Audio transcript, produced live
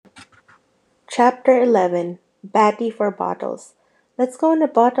Chapter 11 Batty for Bottles. Let's go on a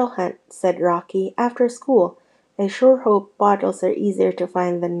bottle hunt, said Rocky, after school. I sure hope bottles are easier to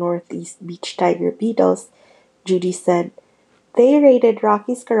find than Northeast Beach tiger beetles, Judy said. They raided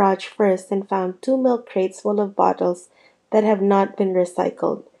Rocky's garage first and found 2 milk crates full of bottles that have not been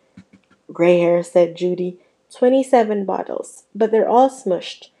recycled. Gray hair, said Judy. 27 bottles, but they're all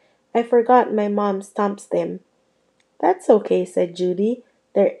smushed. I forgot my mom stamps them. That's okay, said Judy.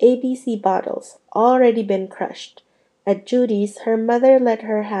 They're ABC bottles, already been crushed. At Judy's, her mother let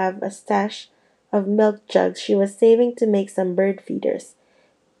her have a stash of milk jugs she was saving to make some bird feeders.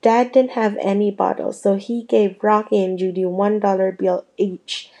 Dad didn't have any bottles, so he gave Rocky and Judy $1 bill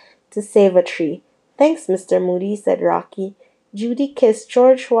each to save a tree. Thanks, Mr. Moody, said Rocky. Judy kissed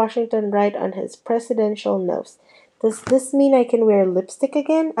George Washington right on his presidential nose. Does this mean I can wear lipstick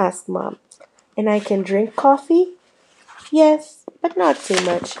again? Asked Mom. And I can drink coffee? Yes, but not too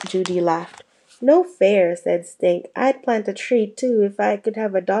much, Judy laughed. No fair, said Stink. I'd plant a tree, too, if I could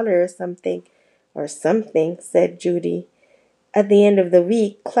have $1 or something. Or something, said Judy. At the end of the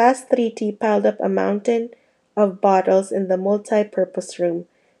week, Class 3T piled up a mountain of bottles in the multi-purpose room.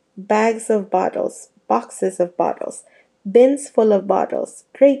 Bags of bottles, boxes of bottles, bins full of bottles.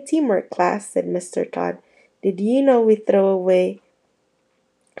 Great teamwork, class, said Mr. Todd. Did you know we throw away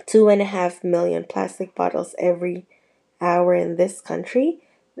 2.5 million plastic bottles every hour in this country?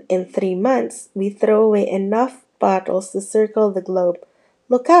 In 3 months, we throw away enough bottles to circle the globe.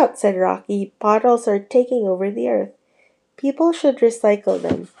 Look out, said Rocky. Bottles are taking over the earth. People should recycle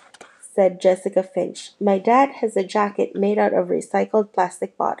them, said Jessica Finch. My dad has a jacket made out of recycled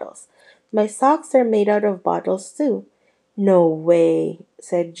plastic bottles. My socks are made out of bottles, too. No way,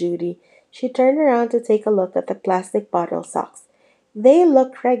 said Judy. She turned around to take a look at the plastic bottle socks. They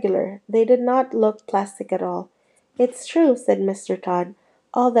looked regular. They did not look plastic at all. It's true, said Mr. Todd.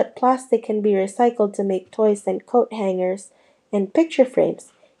 All that plastic can be recycled to make toys and coat hangers and picture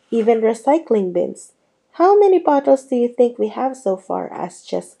frames, even recycling bins. How many bottles do you think we have so far? Asked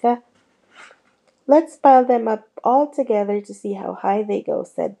Jessica. Let's pile them up all together to see how high they go,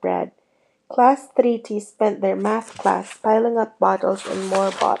 said Brad. Class 3T spent their math class piling up bottles and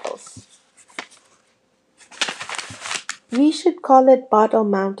more bottles. We should call it Bottle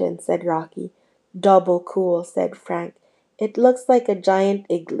Mountain, said Rocky. Double cool, said Frank. It looks like a giant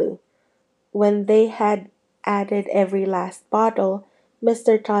igloo. When they had added every last bottle,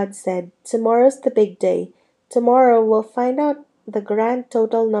 Mr. Todd said, Tomorrow's the big day. Tomorrow we'll find out the grand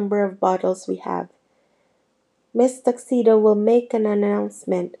total number of bottles we have. Miss Tuxedo will make an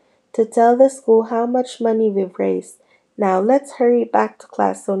announcement to tell the school how much money we've raised. Now let's hurry back to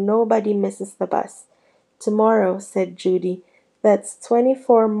class so nobody misses the bus. Tomorrow, said Judy. That's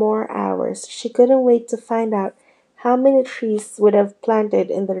 24 more hours. She couldn't wait to find out how many trees would have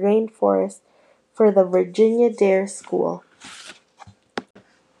planted in the rainforest for the Virginia Dare School.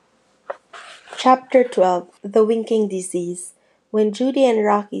 Chapter 12 The Winking Disease. When Judy and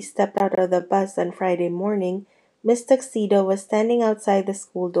Rocky stepped out of the bus on Friday morning, Miss Tuxedo was standing outside the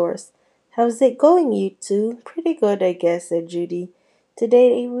school doors. How's it going, you two? Pretty good, I guess, said Judy.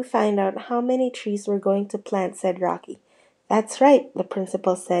 Today we find out how many trees we're going to plant, said Rocky. That's right, the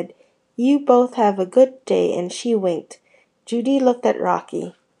principal said. You both have a good day, and she winked. Judy looked at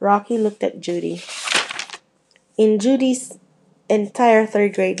Rocky. Rocky looked at Judy. In Judy's entire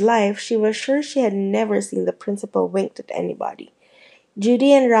third-grade life, she was sure she had never seen the principal wink at anybody.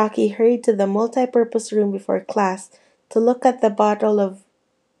 Judy and Rocky hurried to the multi-purpose room before class to look at the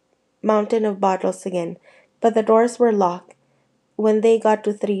mountain of bottles again, but the doors were locked. When they got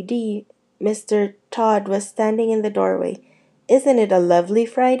to 3D, Mr. Todd was standing in the doorway. Isn't it a lovely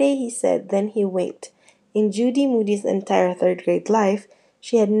Friday? He said. Then he winked. In Judy Moody's entire third-grade life,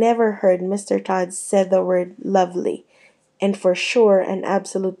 she had never heard Mr. Todd say the word lovely, and for sure and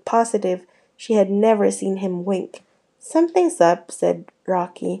absolute positive, she had never seen him wink. Something's up, said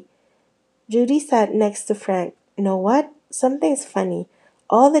Rocky. Judy sat next to Frank. Know what? Something's funny.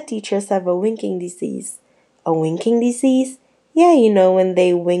 All the teachers have a winking disease. A winking disease? Yeah, you know when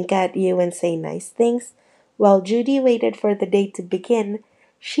they wink at you and say nice things. While Judy waited for the day to begin,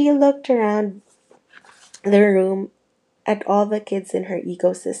 she looked around the room at all the kids in her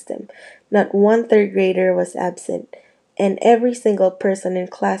ecosystem. Not one third grader was absent, and every single person in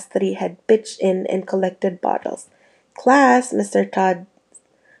Class 3 had pitched in and collected bottles. Class, Mr. Todd,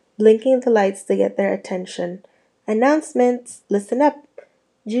 blinking the lights to get their attention. Announcements, listen up.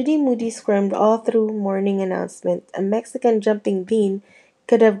 Judy Moody squirmed all through morning announcement. A Mexican jumping bean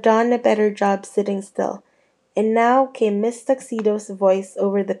could have done a better job sitting still. And now came Miss Tuxedo's voice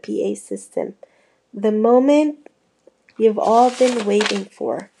over the PA system. The moment you've all been waiting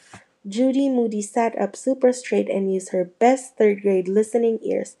for. Judy Moody sat up super straight and used her best third grade listening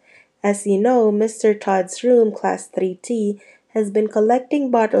ears. As you know, Mr. Todd's room, Class 3T, has been collecting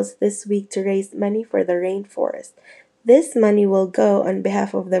bottles this week to raise money for the rainforest. This money will go on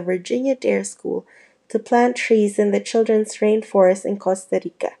behalf of the Virginia Dare School to plant trees in the children's rainforest in Costa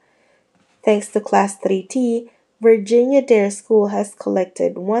Rica. Thanks to Class 3T, Virginia Dare School has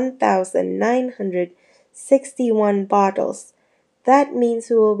collected 1,961 bottles. That means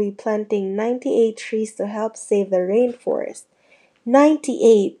we will be planting 98 trees to help save the rainforest.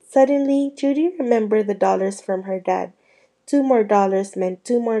 98! Suddenly, Judy remembered the dollars from her dad. Two more dollars meant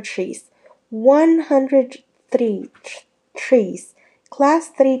two more trees. 103 trees. Class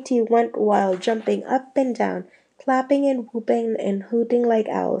 3T went wild, jumping up and down, clapping and whooping and hooting like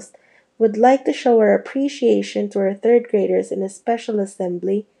owls. Would like to show our appreciation to our third graders in a special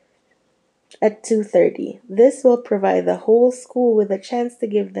assembly at 2:30. This will provide the whole school with a chance to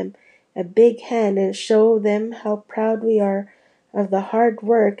give them a big hand and show them how proud we are of the hard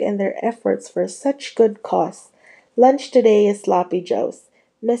work and their efforts for such good cause. Lunch today is Sloppy Joe's.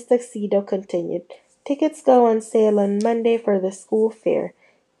 Miss Tuxedo continued. Tickets go on sale on Monday for the school fair.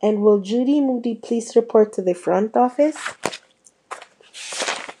 And will Judy Moody please report to the front office?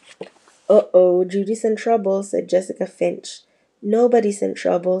 Uh-oh, Judy's in trouble, said Jessica Finch. Nobody's in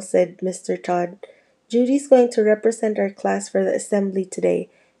trouble, said Mr. Todd. Judy's going to represent our class for the assembly today.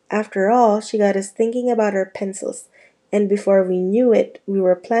 After all, she got us thinking about our pencils, and before we knew it, we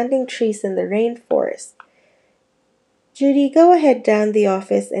were planting trees in the rainforest. Judy, go ahead down the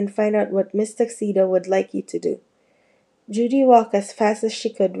office and find out what Miss Tuxedo would like you to do. Judy walked as fast as she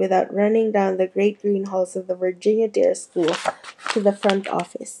could without running down the great green halls of the Virginia Dare School to the front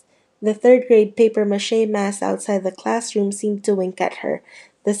office. The third grade paper mache mask outside the classroom seemed to wink at her.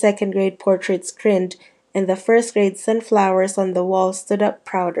 The second grade portraits grinned, and the first grade sunflowers on the wall stood up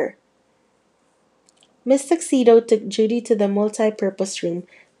prouder. Miss Tuxedo took Judy to the multi-purpose room.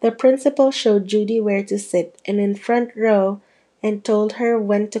 The principal showed Judy where to sit, and in front row, and told her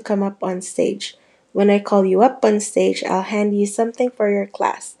when to come up on stage. When I call you up on stage, I'll hand you something for your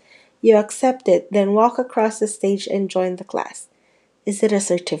class. You accept it, then walk across the stage and join the class. Is it a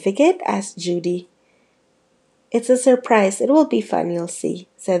certificate? Asked Judy. It's a surprise. It will be fun, you'll see,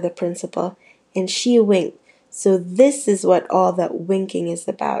 said the principal, and she winked. So this is what all that winking is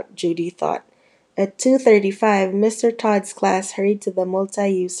about, Judy thought. At 2:35, Mr. Todd's class hurried to the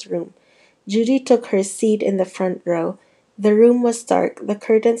multi-use room. Judy took her seat in the front row. The room was dark. The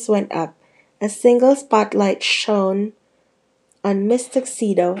curtains went up. A single spotlight shone on Miss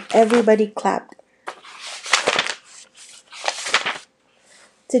Tuxedo. Everybody clapped.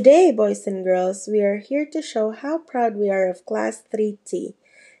 Today, boys and girls, we are here to show how proud we are of Class 3T.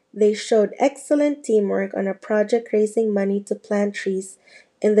 They showed excellent teamwork on a project raising money to plant trees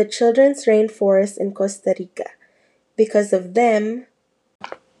in the children's rainforest in Costa Rica. Because of them,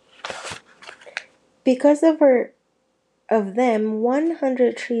 because of them,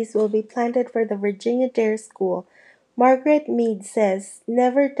 100 trees will be planted for the Virginia Dare School. Margaret Mead says,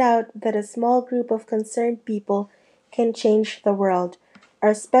 never doubt that a small group of concerned people can change the world.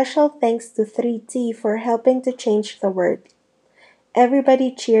 Our special thanks to 3T for helping to change the world.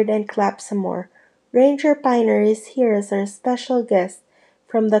 Everybody cheered and clapped some more. Ranger Piner is here as our special guest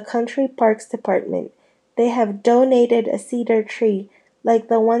from the Country Parks Department. They have donated a cedar tree like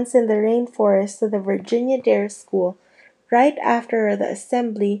the ones in the rainforest to the Virginia Dare School. Right after the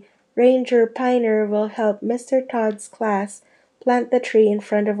assembly, Ranger Piner will help Mr. Todd's class plant the tree in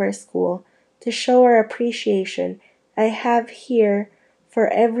front of our school. To show our appreciation, I have here for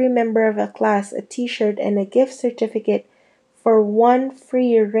every member of the class a t-shirt and a gift certificate for one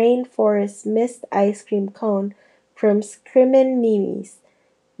free Rainforest Mist ice cream cone from Screamin' Mimi's.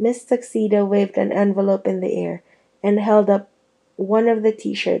 Miss Tuxedo waved an envelope in the air and held up one of the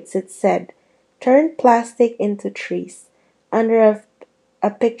t-shirts. It said, Turn plastic into trees, under a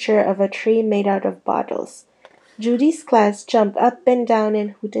picture of a tree made out of bottles. Judy's class jumped up and down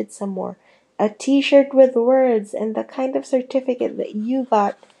and hooted some more. A t-shirt with words and the kind of certificate that you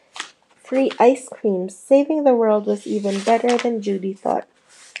got free ice cream. Saving the world was even better than Judy thought.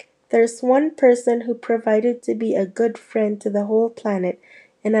 There's one person who provided to be a good friend to the whole planet,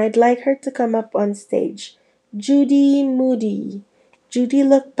 and I'd like her to come up on stage. Judy Moody. Judy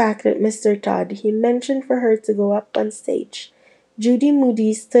looked back at Mr. Todd. He mentioned for her to go up on stage. Judy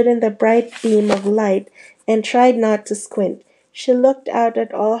Moody stood in the bright beam of light and tried not to squint. She looked out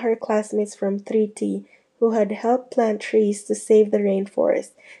at all her classmates from 3T who had helped plant trees to save the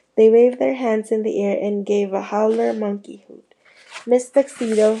rainforest. They waved their hands in the air and gave a howler monkey hoot. Miss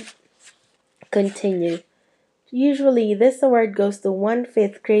Tuxedo continued. Usually, this award goes to one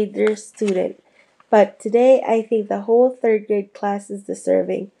fifth grader student, but today I think the whole third grade class is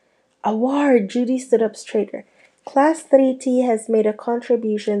deserving. Award! Judy stood up straighter. Class 3T has made a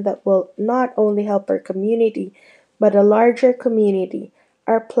contribution that will not only help our community, but a larger community,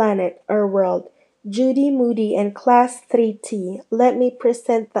 our planet, our world. Judy Moody and Class 3T, let me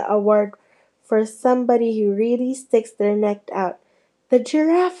present the award for somebody who really sticks their neck out. The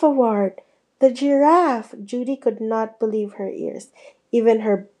Giraffe Award! The giraffe! Judy could not believe her ears, even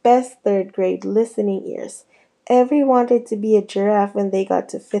her best third grade listening ears. Every wanted to be a giraffe when they got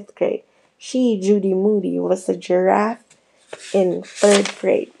to fifth grade. She, Judy Moody, was a giraffe in third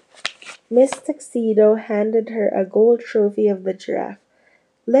grade. Miss Tuxedo handed her a gold trophy of the giraffe.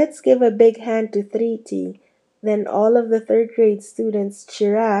 Let's give a big hand to 3T. Then all of the third grade students,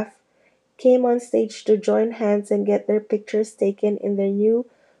 giraffe, came on stage to join hands and get their pictures taken in their new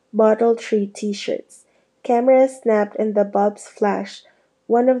Bottle Tree t-shirts. Cameras snapped and the bulbs flashed.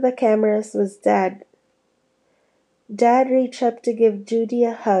 One of the cameras was Dad. Dad reached up to give Judy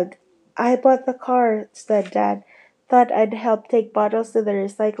a hug. I bought the car, said Dad. Thought I'd help take bottles to the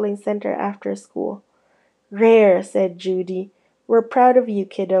recycling center after school. Rare, said Judy. We're proud of you,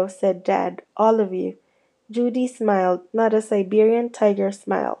 kiddo, said Dad. All of you. Judy smiled, not a Siberian tiger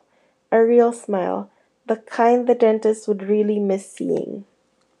smile. A real smile. The kind the dentist would really miss seeing.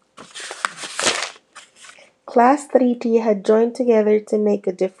 Class 3T had joined together to make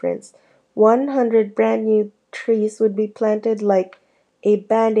a difference. 100 brand new trees would be planted like a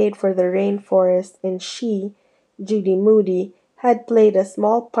band-aid for the rainforest, and she, Judy Moody, had played a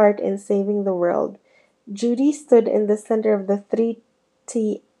small part in saving the world. Judy stood in the center of the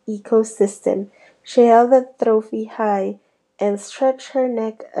 3T ecosystem. She held the trophy high and stretched her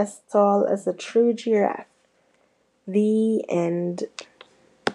neck as tall as a true giraffe. The end.